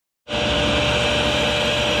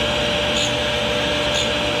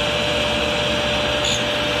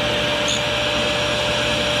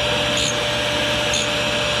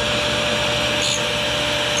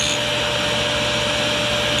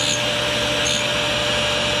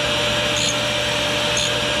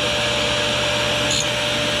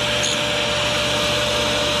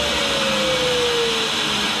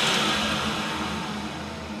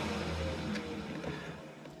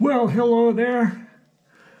Well, hello there.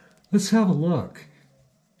 Let's have a look.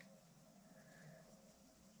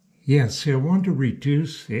 Yeah, see, I wanted to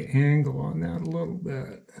reduce the angle on that a little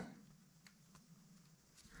bit.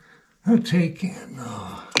 I'll take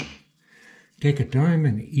a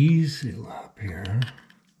diamond easy lap here.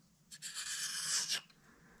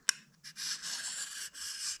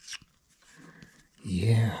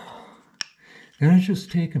 Yeah. Then I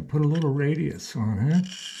just take and put a little radius on it.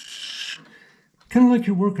 Kind of like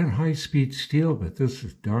you're working high-speed steel, but this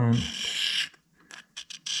is diamond.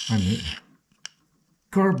 I mean,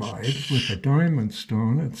 carbide with a diamond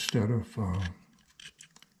stone instead of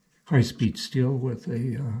high-speed steel with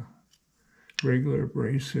a regular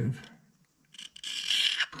abrasive.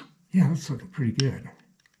 Yeah, that's looking pretty good.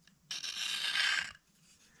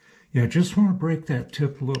 Yeah, I just want to break that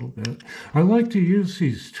tip a little bit. I like to use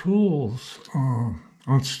these tools on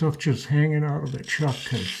stuff just hanging out of the chuck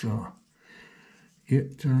because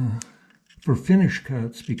for finish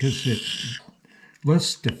cuts, because it's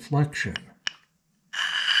less deflection.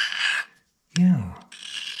 Yeah.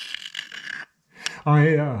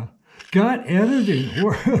 I got editing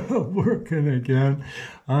working again.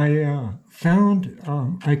 I found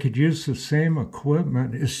I could use the same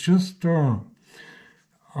equipment. It's just the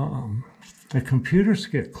computers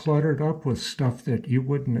get cluttered up with stuff that you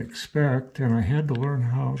wouldn't expect, and I had to learn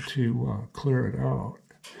how to clear it out.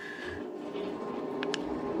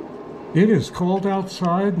 It is cold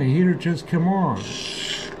outside and the heater just came on.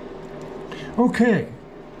 Okay.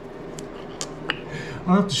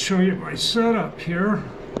 I'll have to show you my setup here.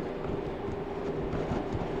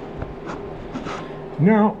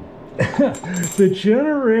 Now, the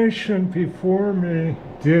generation before me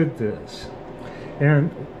did this.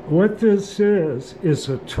 And what this is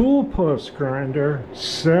a Toolpost grinder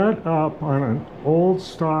set up on an old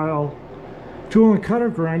style tool and cutter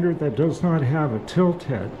grinder that does not have a tilt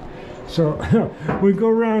head. So we go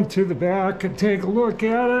around to the back and take a look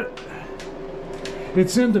at it.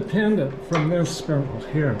 It's independent from this spindle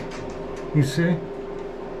here. You see?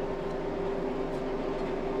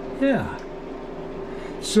 Yeah.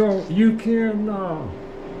 So you can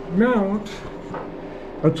mount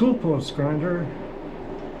a Toolpost grinder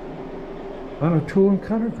on a tool and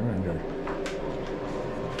cutter grinder.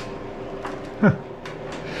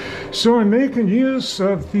 So I'm making use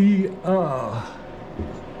of the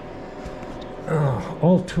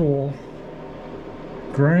all-tool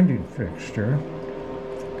grinding fixture,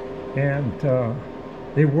 and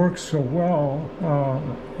it works so well,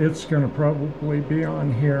 it's going to probably be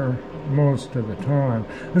on here most of the time.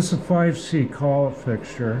 This is a 5C collet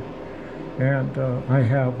fixture, and I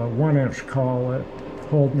have a 1-inch collet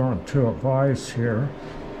holding on to a vise here.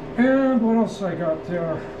 And what else I got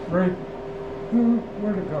there? Right,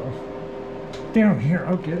 where'd it go? Down here,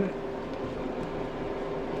 I'll get it.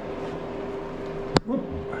 Whoop.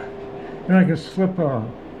 And I can slip a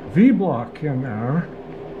V-block in there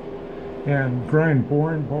and grind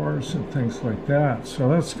boring bars and things like that. So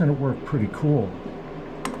that's going to work pretty cool.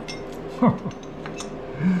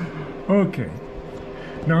 Okay.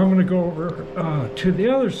 Now I'm going to go over to the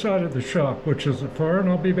other side of the shop, which is the far, and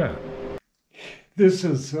I'll be back. This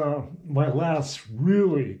is my last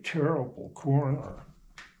really terrible corner.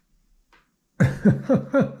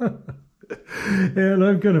 And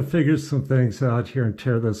I'm going to figure some things out here and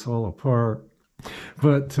tear this all apart.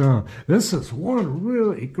 But this is one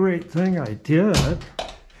really great thing I did,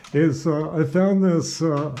 is I found this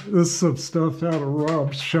some stuff out of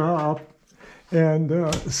Rob's shop. And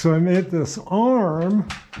so I made this arm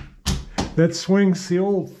that swings the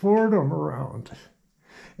old Fordham around.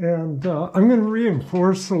 And I'm going to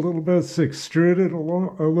reinforce a little bit. It's extruded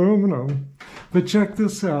aluminum. But check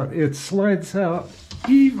this out. It slides out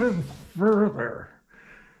even further.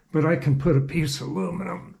 But I can put a piece of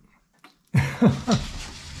aluminum.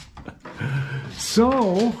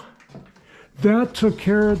 So that took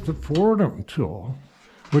care of the Fordham tool,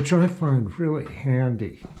 which I find really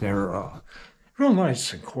handy. They're real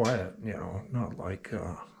nice and quiet, you know, not like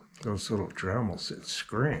those little Dremels that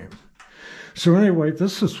scream. So anyway,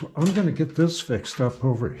 I'm going to get this fixed up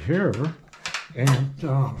over here, and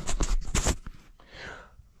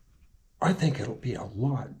I think it'll be a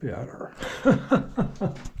lot better.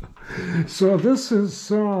 So this is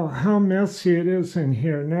how messy it is in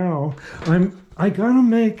here now. I got to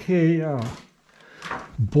make a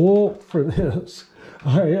bolt for this.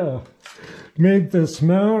 I made this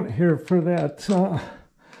mount here for that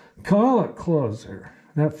collet closer,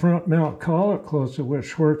 that front mount collet closer,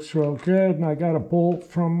 which works real good. And I got a bolt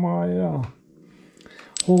from my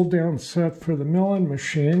hold down set for the milling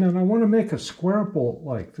machine, and I want to make a square bolt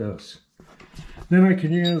like this. Then I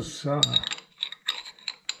can use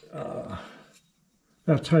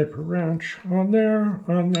that type of wrench on there,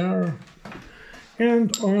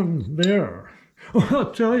 and on there. Well,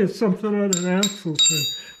 I'll tell you something on an axle thing.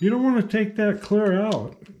 You don't want to take that clear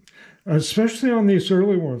out, especially on these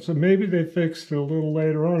early ones. And maybe they fixed it a little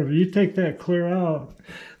later on. If you take that clear out,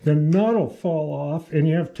 the nut will fall off, and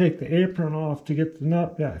you have to take the apron off to get the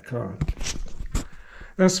nut back on.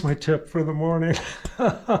 That's my tip for the morning.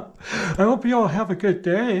 I hope you all have a good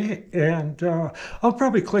day, and I'll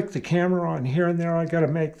probably click the camera on here and there. I got to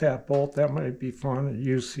make that bolt. That might be fun, and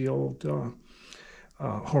use the old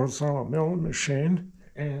horizontal milling machine.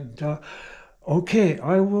 And okay,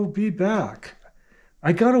 I will be back.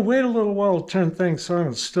 I got to wait a little while to turn things on.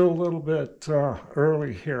 It's still a little bit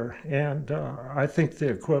early here, and I think the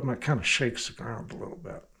equipment kind of shakes the ground a little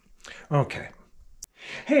bit. Okay.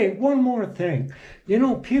 Hey, one more thing. You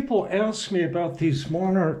know, people ask me about these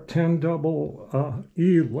Monarch 10 double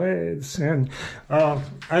E lathes, and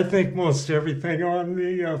I think most everything on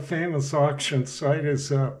the famous auction site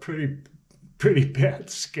is a pretty bad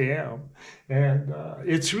scam. And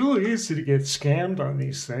it's really easy to get scammed on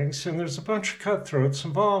these things, and there's a bunch of cutthroats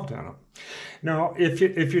involved in them. Now, if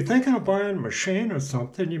you're thinking of buying a machine or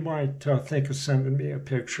something, you might think of sending me a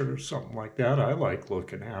picture or something like that. I like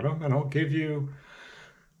looking at them, and I'll give you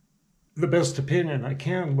the best opinion I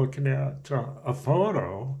can looking at a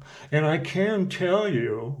photo, and I can tell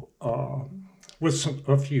you with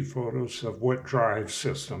a few photos of what drive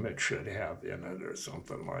system it should have in it or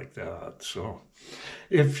something like that. So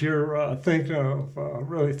if you're thinking of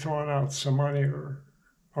really throwing out some money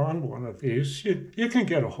on one of these, you can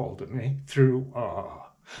get a hold of me through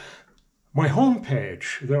my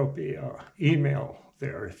homepage. There'll be an email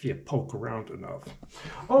there if you poke around enough.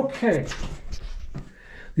 Okay.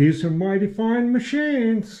 These are mighty fine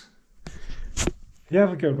machines. You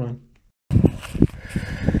have a good one.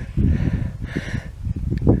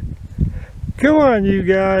 Come on, you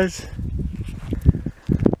guys.